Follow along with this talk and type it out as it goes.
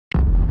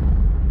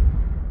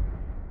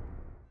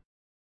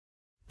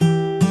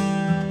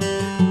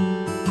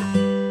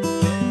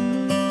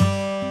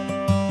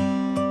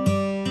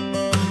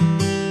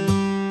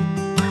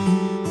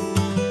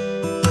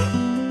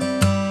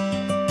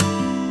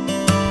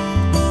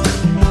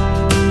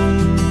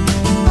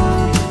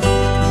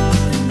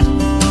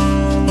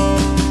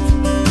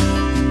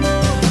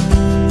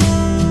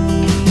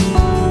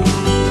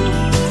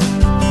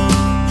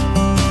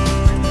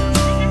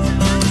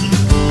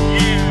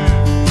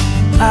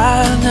I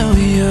know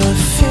your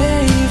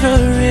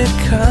favorite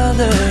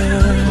color.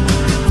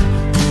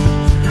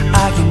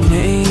 I can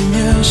name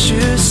your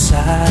shoe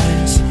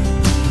size.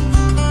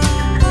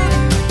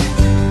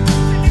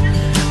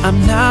 I'm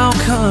now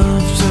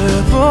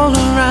comfortable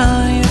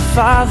around your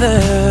father.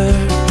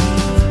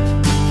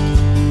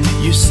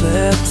 You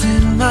slept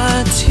in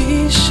my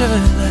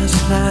t-shirt last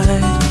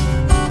night.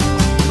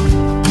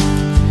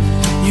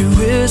 You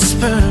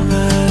whisper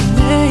my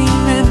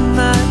name in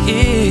my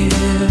ear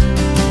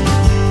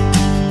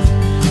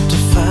to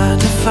find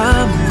a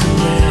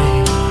way.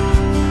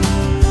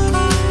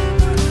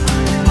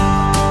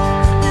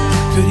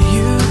 But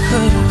you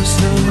close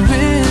the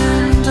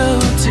window,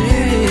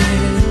 dear.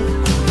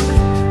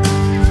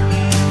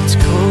 It's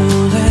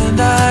cold and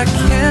I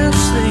can't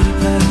sleep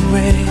that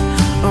way.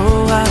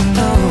 Oh, I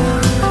know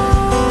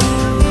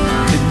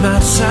it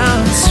might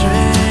sound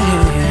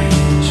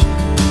strange,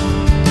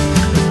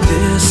 but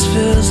this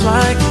feels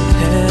like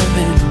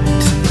heaven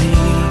to me.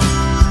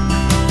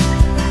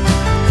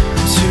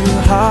 Two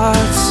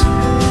hearts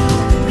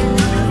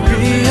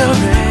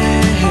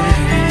rearranged,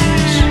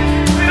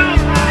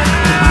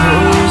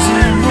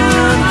 composing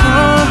one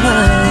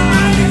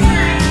harmony.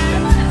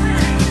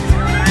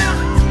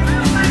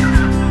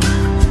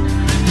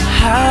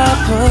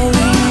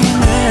 Happily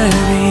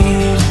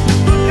married.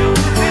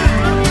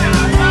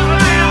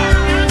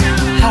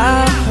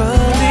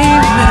 Happily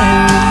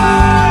married.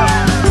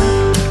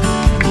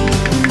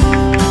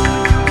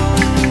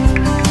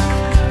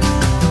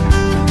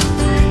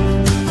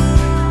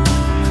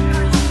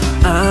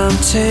 I'm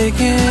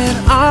taking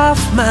off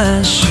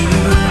my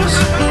shoes,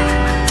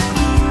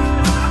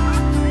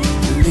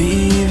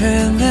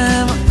 leaving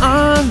them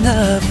on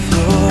the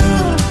floor.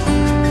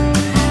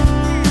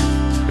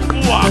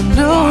 I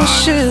know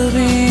she'll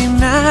be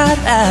mad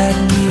at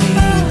me,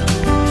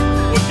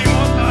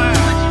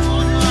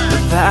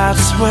 but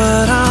that's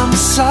what I'm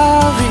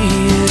sorry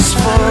is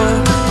for.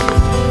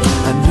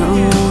 I know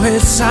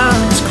it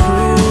sounds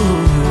cruel,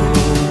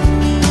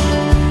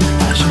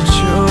 I should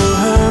show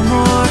her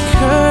more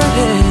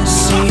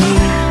courtesy,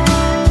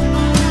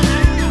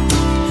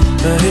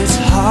 but it's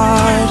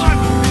hard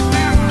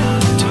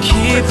to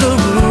keep the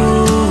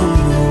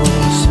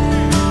rules.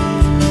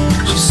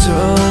 She's so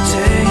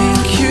dang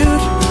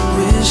cute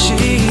when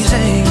she's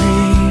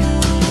angry.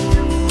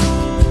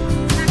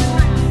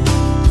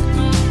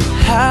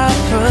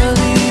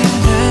 Happily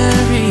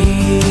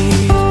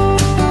married.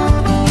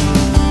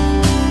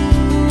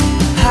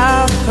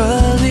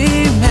 Happily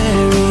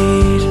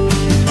married.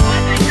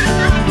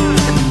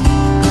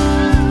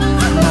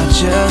 Not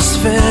just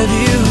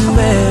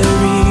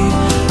February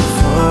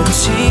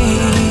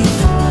 14th,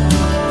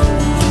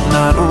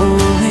 not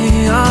only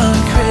on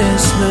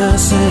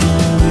Christmas and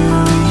New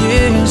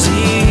Year's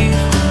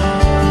Eve.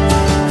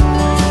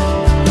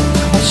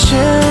 I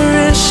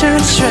cherish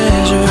and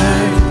treasure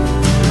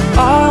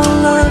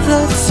all of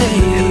the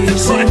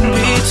days in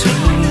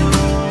between.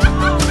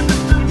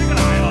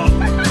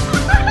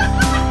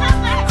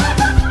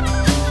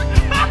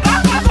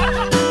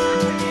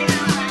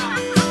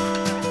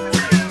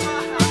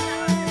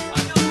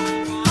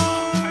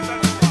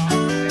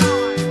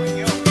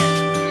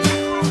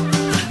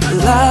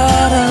 La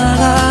da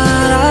da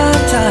da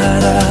da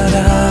da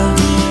da.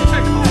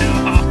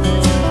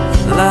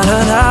 La da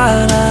da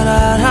da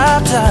da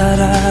da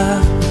da.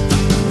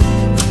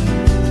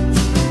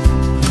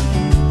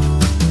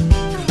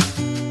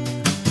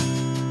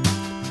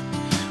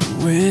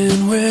 When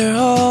we're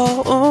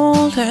all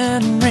old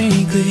and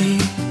wrinkly,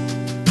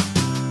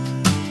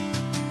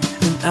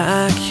 and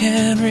I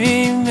can't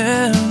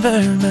remember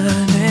my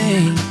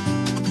name,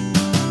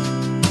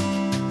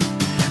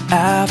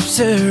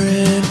 after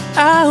an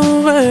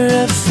hour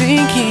of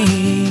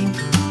thinking,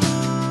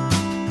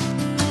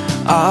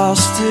 I'll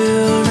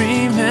still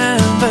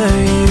remember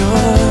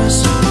yours.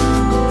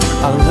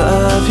 I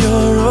love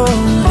your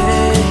old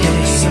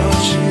age,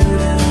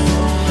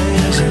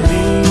 cause it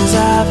means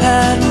I've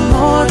had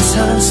more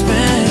time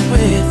spent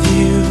with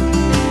you.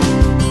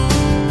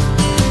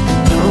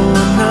 No,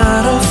 I'm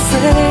not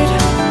afraid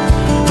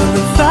of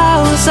the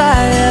vows I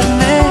have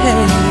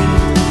made,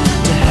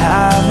 to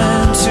have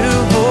and to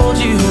hold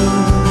you,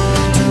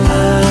 to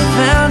love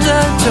and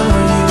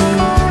adore you,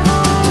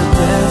 to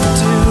live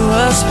to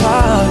us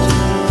part.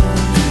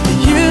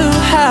 You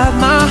have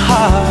my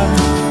heart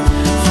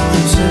for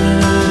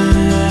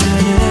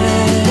eternity.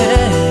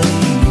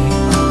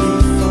 I'll be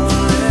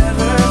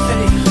forever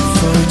faithful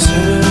for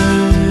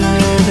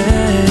eternity.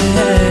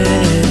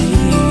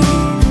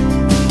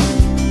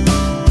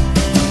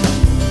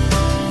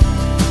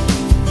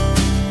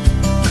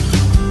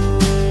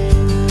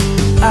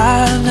 I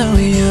know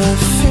your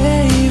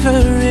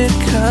favorite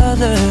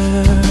color.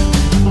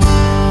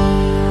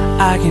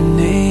 I can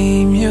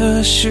name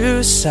your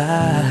shoe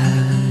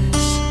size.